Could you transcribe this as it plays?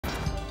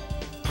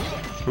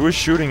Who is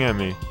shooting at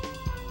me?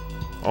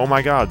 Oh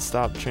my god,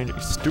 stop changing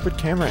stupid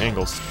camera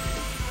angles.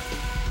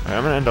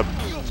 I'm gonna end up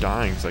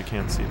dying because I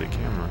can't see the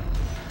camera.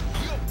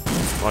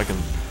 Well,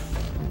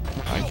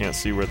 I can't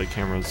see where the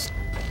camera's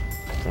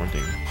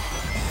pointing.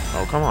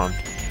 Oh, come on.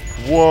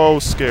 Whoa,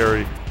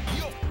 scary.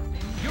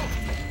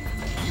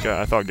 God,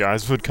 I thought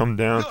guys would come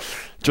down.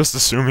 Just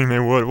assuming they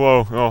would.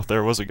 Whoa. Oh,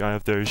 there was a guy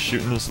up there. He's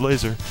shooting his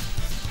laser.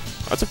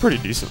 That's a pretty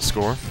decent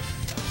score.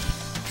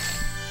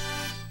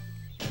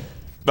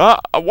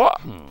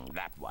 What?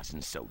 That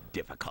wasn't so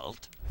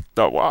difficult.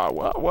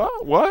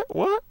 What?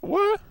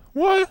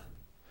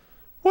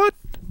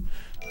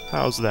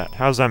 How's that?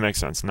 How's that make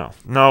sense? No.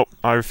 No,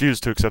 I refuse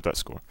to accept that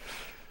score.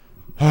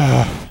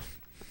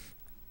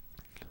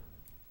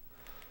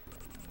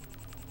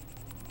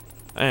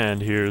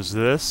 And here's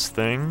this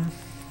thing.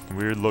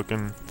 Weird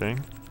looking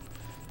thing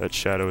that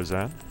Shadow is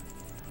at.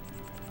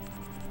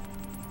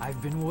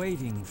 I've been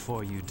waiting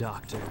for you,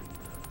 Doctor.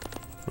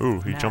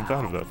 Ooh, he jumped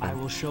out of that I thing.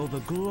 will show the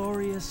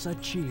glorious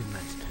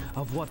achievement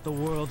of what the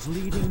world's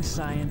leading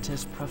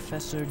scientist,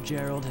 Professor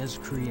Gerald, has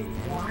created.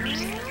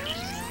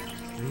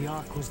 The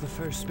Ark was the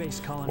first space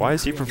colony. Why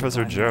is he created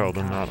Professor by Gerald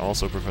and mankind. not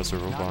also Professor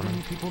Not Robotnik?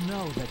 many people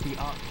know that the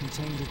Ark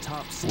contained a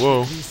top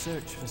Whoa. secret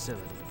research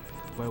facility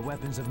where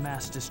weapons of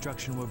mass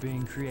destruction were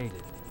being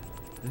created.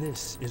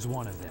 This is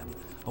one of them,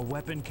 a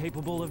weapon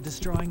capable of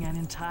destroying an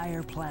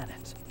entire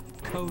planet,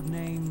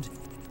 codenamed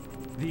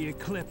the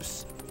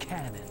Eclipse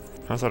Cannon.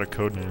 How's that a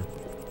code name?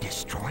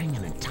 Destroying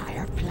an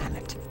entire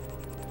planet.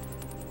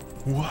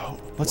 Whoa,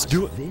 let's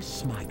do it. Was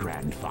this my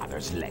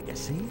grandfather's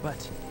legacy?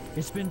 But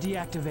it's been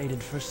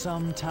deactivated for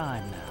some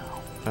time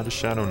now. How does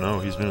Shadow know?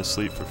 He's been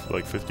asleep for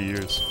like 50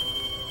 years.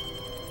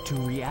 To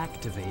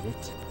reactivate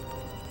it,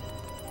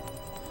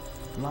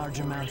 large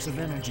amounts of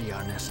energy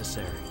are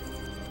necessary.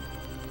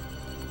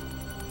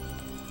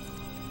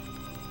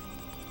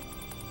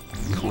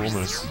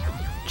 Coolness.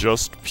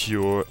 Just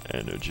pure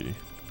energy.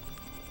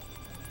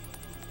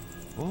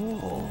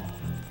 Oh,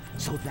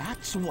 so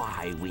that's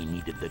why we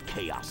needed the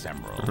Chaos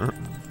Emerald.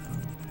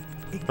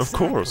 Of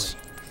course.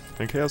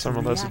 The Chaos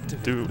Emerald has to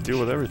deal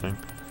with everything.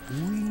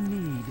 We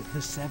need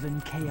the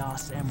 7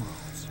 Chaos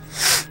Emeralds.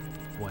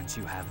 Once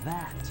you have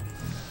that,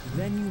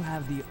 then you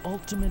have the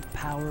ultimate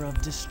power of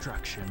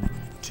destruction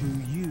to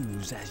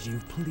use as you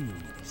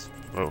please.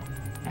 Oh.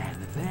 And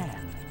then,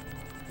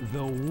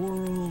 the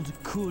world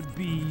could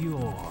be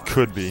yours.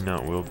 Could be,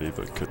 not will be,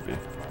 but could be.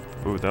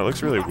 Ooh, that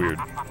looks really weird.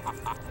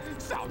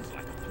 Sounds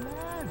like a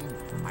plan.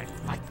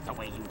 I like the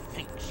way you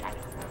think, Shadow.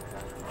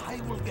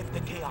 I will get the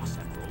Chaos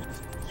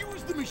Emeralds,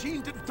 use the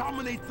machine to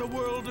dominate the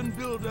world and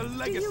build a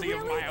legacy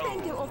of my own. Do you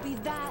really think it will be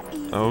that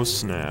easy? Oh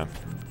snap.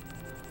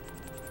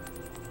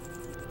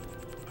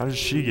 How did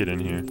she get in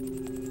here?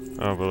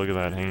 Oh, but look at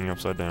that, hanging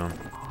upside down.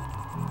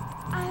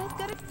 I've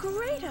got a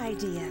great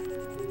idea.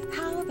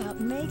 How about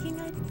making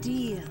a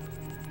deal?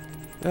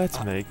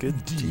 Let's make a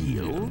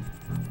deal.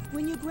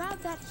 When you grab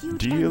that huge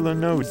Deal or emerald,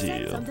 no you said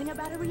deal? something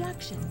about a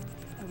reaction.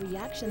 A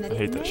reaction that I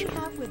hate it that may show.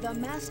 have with the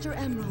Master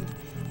Emerald.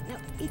 Now,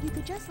 if you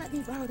could just let me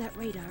borrow that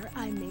radar,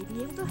 I may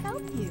be able to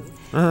help you.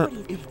 What do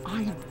you think? If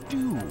I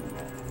do,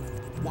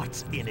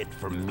 what's in it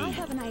for me? I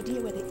have an idea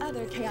where the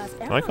other Chaos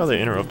Emeralds I like how they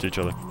may interrupt be. each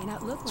other. I may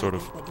not look Sort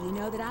like of. it, but do you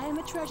know that I am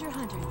a treasure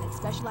hunter that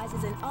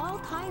specializes in all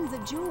kinds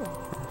of jewels?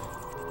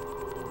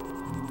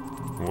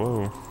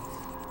 Whoa.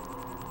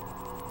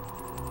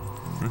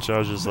 And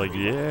Shadow's just like,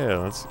 yeah,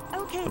 let's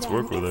Okay, Let's then,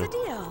 work with it's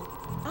her. a deal.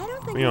 I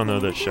don't think We all we're know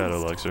gonna that do Shadow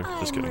this. likes her.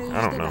 Just I'm kidding.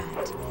 I don't Rouge know.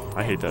 the Rat.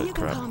 I hate that You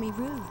crap. can call me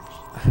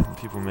Rouge.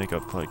 People make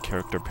up like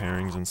character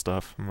pairings and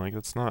stuff. I'm like,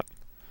 that's not.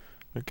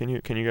 Can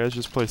you guys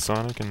just play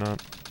Sonic and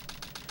not?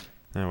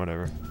 Eh,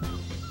 whatever.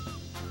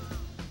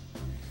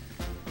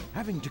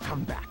 Having to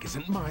come back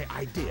isn't my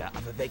idea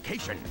of a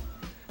vacation.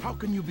 How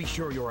can you be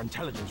sure your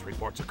intelligence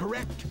reports are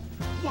correct?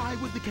 Why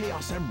would the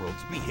Chaos Emeralds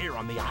be here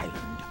on the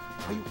island?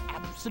 Are you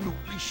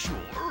absolutely sure?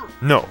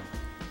 No.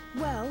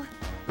 Well,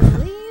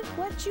 believe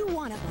what you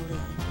want to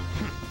believe.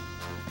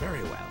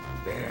 Very well,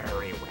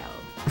 very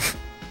well.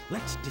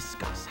 Let's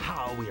discuss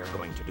how we are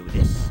going to do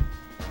this.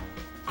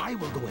 I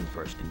will go in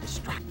first and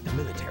distract the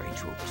military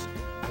troops,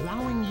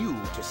 allowing you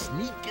to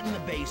sneak in the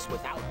base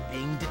without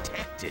being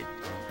detected.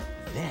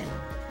 Then,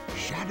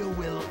 Shadow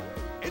will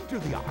enter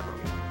the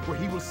armory, where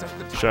he will set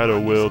the time Shadow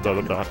on will, these da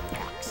da da.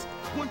 attacks.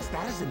 Once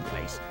that is in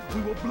place,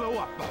 we will blow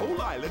up the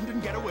whole island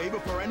and get away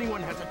before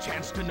anyone has a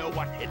chance to know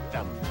what hit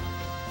them.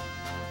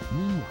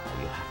 Meanwhile,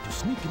 you'll have to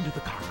sneak into the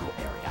cargo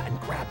area and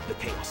grab the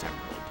Chaos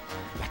Emerald.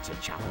 That's a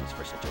challenge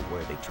for such a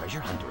worthy treasure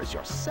hunter as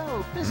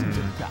yourself, isn't it,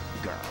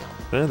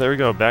 Batgirl? There we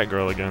go,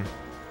 Batgirl again.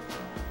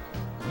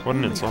 What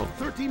an We only insult. have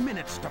 30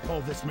 minutes to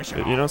pull this mission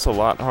You know, it's a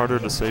lot harder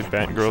to say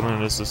Batgirl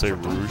than it is to say So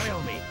don't Rouge.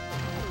 fail me.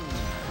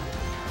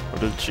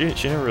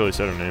 She never really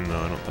said her name though,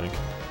 I don't think.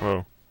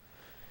 Whoa.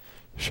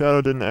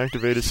 Shadow didn't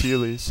activate his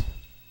Heelys.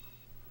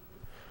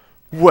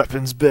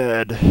 Weapons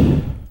bed.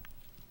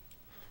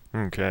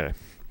 Okay.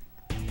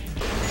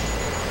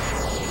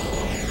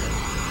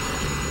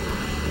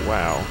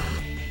 Wow.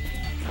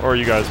 Or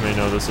you guys may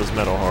know this as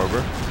Metal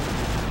Harbor.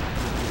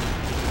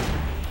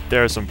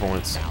 There are some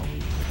points.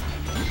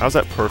 How's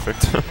that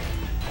perfect?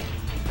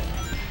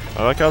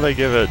 I like how they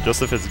give it,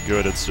 just if it's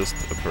good, it's just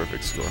a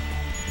perfect score.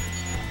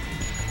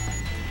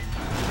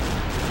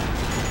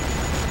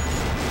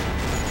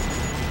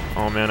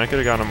 Oh man, I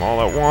could've gotten them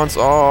all at once.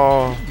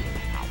 Oh!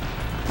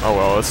 Oh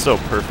well, it's still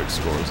perfect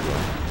scores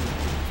though.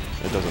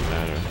 It doesn't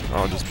matter.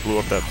 Oh, it just blew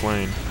up that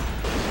plane.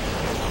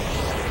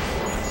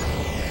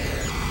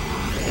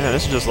 Yeah,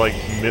 this is just like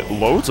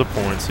loads of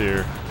points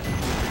here.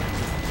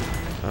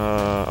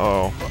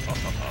 Oh.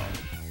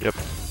 Yep.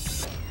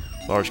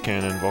 Large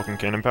cannon, Vulcan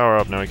cannon power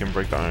up. Now we can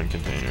break the iron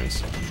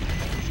containers.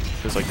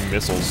 There's like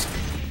missiles.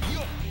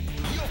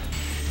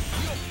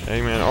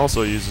 Eggman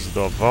also uses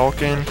the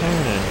Vulcan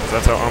cannon, because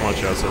that's how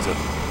Amacho says it.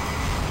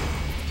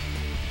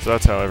 So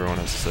that's how everyone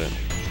has to say it.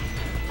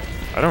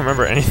 I don't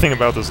remember anything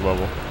about this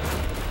level.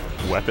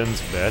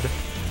 Weapons bed?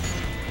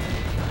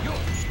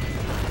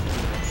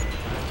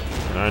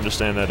 And I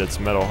understand that it's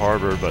Metal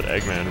Harbor, but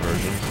Eggman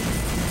version.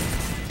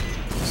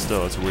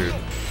 Still, it's weird.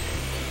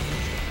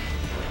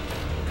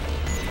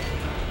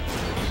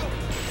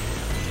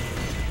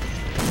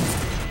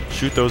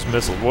 Shoot those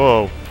missiles.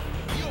 Whoa!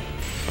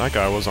 That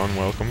guy was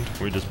unwelcomed.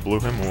 We just blew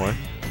him away.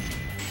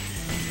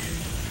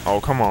 Oh,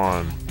 come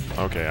on.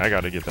 Okay, I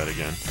gotta get that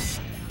again.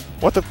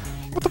 What?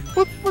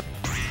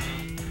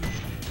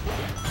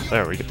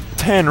 There we go.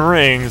 10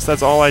 rings!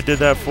 That's all I did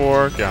that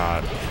for?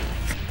 God.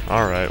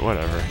 Alright,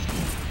 whatever.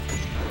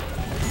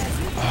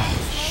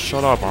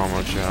 Shut up,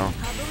 Amo Chow.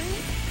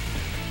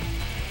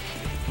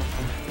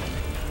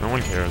 No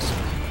one cares.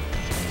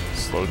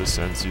 Slow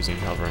descents using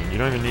hovering. You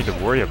don't even need to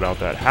worry about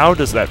that. How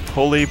does that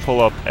pulley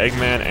pull up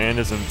Eggman and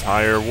his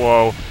entire,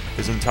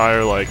 his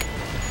entire, like,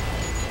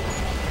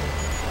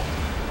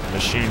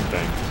 machine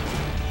thing?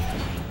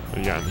 What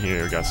do you got in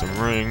here? Got some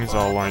rings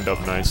all lined up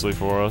nicely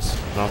for us.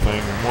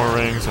 Nothing. More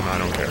rings, and I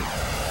don't care.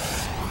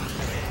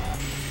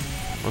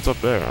 What's up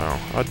there? Oh,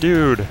 a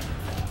dude!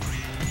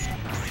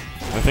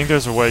 I think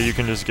there's a way you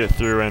can just get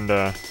through and,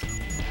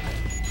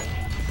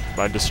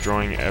 by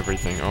destroying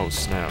everything. Oh,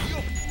 snap.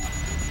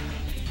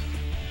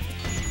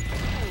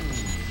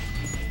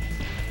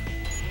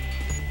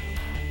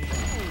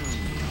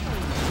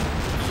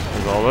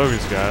 There's all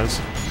those guys.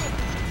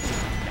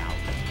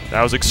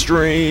 That was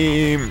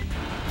extreme!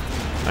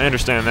 I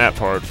understand that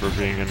part for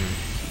being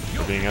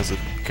as a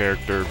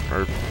character,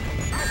 or...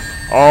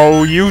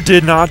 Oh, you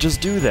did not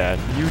just do that!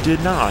 You did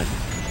not!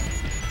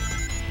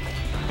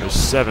 There's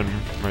 7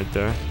 right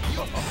there.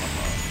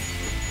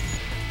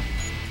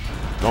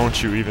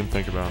 Don't you even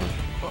think about it.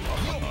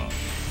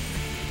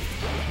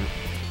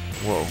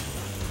 Whoa.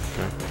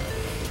 Okay.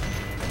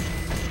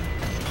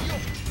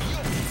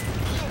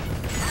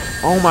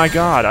 Oh my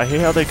god, I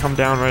hate how they come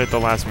down right at the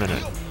last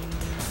minute.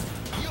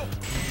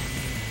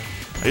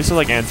 I used to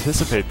like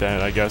anticipate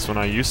that, I guess, when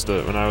I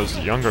was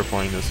younger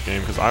playing this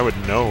game, because I would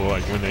know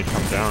like when they'd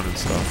come down and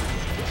stuff.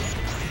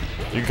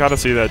 You can kind of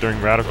see that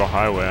during Radical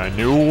Highway. I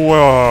knew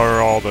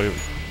where all the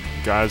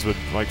guys would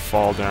like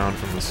fall down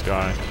from the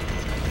sky.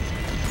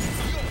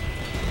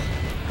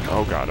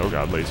 Oh god,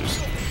 lasers.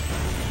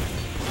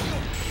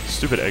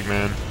 Stupid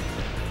Eggman.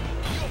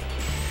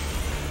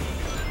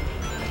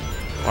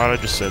 Why did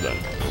I just say that?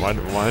 Why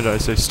did I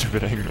say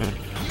stupid Eggman?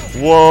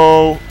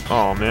 Whoa!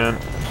 Oh man.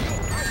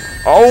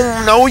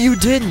 Oh no, you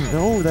didn't!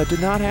 No, that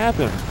did not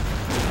happen.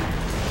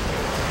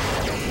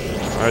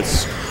 Alright,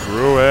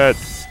 screw it.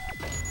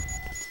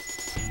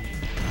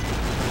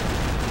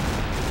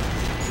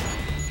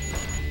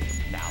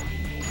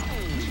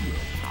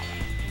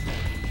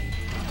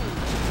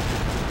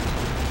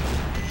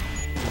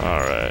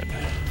 Alright.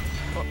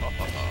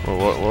 Well,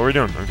 what are we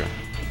doing? Okay.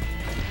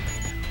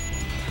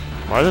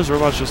 Why are those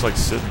robots just like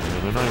sitting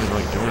there? They're not even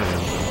like doing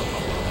anything.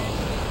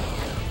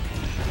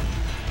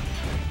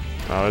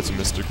 Oh, it's a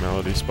Mystic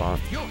Melody spot.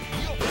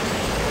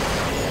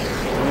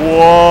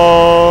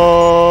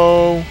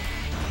 Whoa!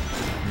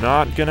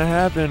 Not gonna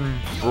happen,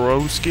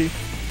 broski.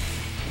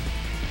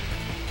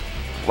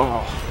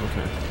 Wow,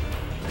 okay.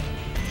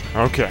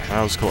 Okay,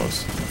 that was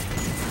close.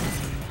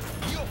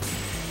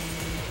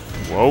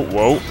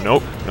 Whoa,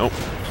 nope.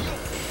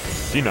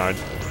 Denied.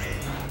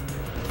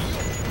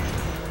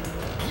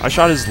 I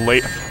shot his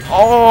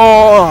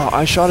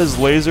I shot his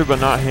laser, but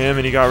not him,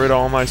 and he got rid of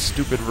all my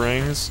stupid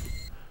rings.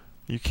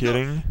 You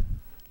kidding?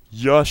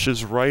 Yush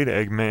is right,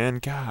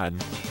 Eggman. God.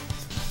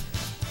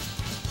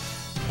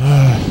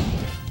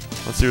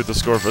 Let's see what the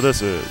score for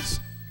this is.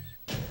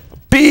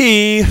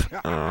 B!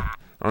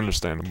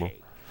 Understandable.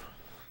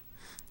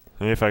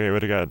 Maybe if I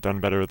would have done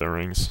better with the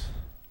rings.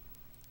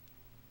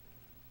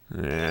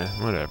 Yeah,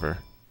 whatever.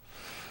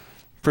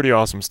 Pretty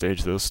awesome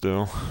stage though,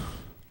 still.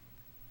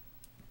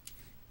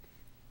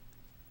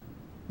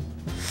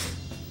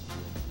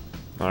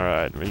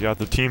 Alright, we got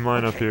the team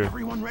lineup here.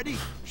 Everyone ready?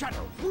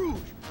 Shadow, Rouge,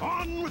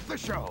 on with the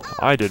show.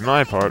 I did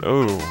my part.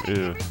 Oh,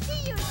 ew.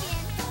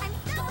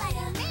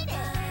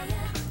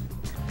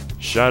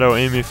 Shadow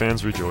Amy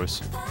fans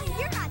rejoice.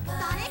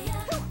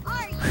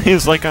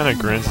 He's like kind of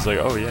grins. He's like,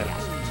 oh yeah,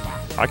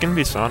 I can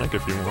be Sonic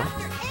if you want.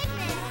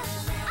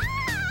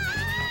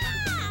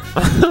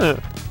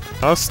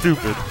 How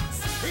stupid.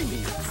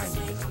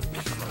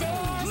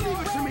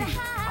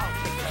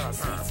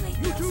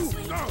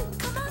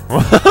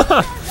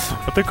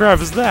 What the crap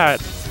is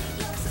that?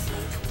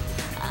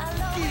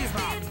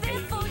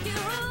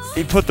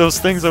 He put those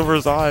things over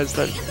his eyes.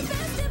 That.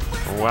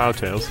 Oh, wow,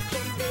 Tails.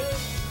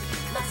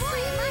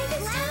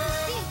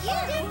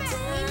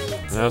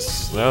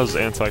 That was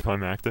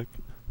anticlimactic.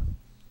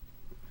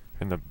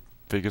 In the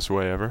biggest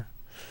way ever.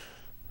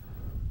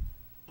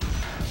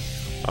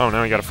 Oh,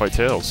 now we gotta fight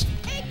Tails.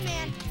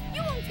 Eggman,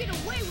 you won't get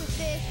away with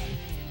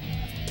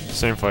this.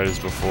 Same fight as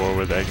before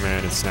with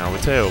Eggman, it's now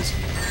with Tails.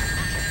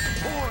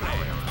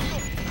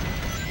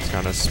 Just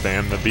gotta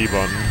spam the B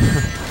button.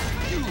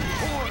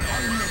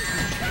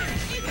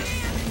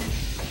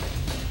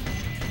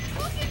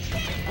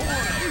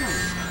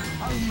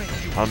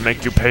 I'll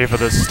make you pay for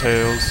this,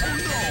 Tails.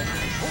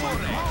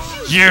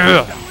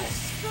 Yeah!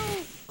 So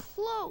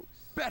close.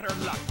 Better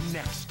luck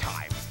next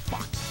time,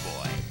 Fox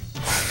Boy.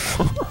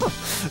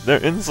 Their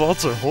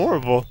insults are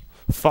horrible.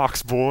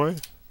 Fox boy.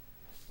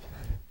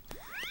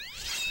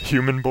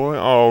 Human boy.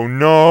 Oh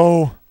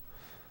no!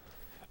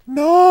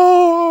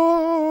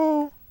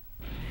 No!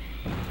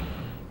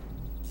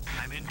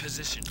 I'm in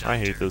position. I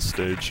hate this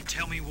stage.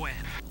 Tell me when.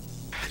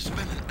 There's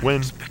been an When?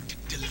 unexpected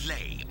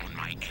delay on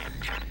my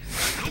end.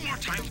 No more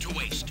time to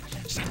waste.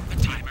 Set the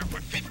timer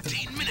for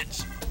 15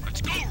 minutes.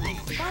 Let's go,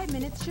 Rouge. 5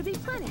 minutes should be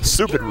plenty.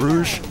 Stupid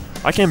Rouge.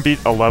 I can beat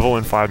a level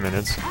in 5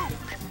 minutes.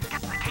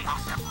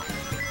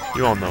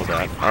 You all know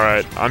that.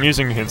 Alright, I'm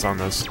using hints on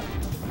this.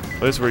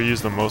 This is where you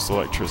use the most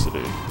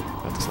electricity.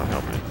 That does not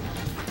help me.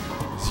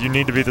 So you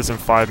need to beat this in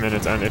 5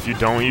 minutes, and if you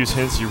don't use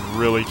hints, you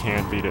really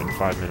can't beat it in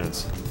 5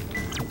 minutes.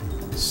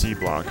 C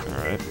block,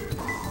 alright.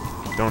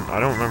 I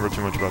don't remember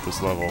too much about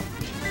this level.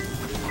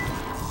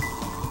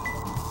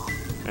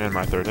 And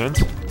my third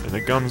hint. And the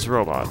gun's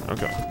robot.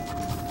 Okay.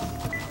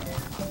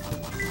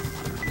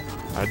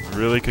 I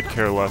really could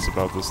care less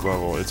about this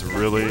level. It's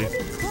really...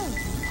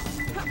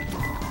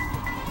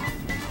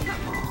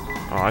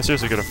 Oh, I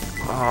seriously gotta...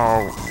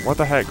 Oh, what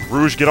the heck?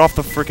 Rouge, get off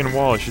the freaking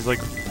wall. She's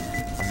like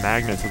a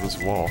magnet to this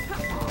wall.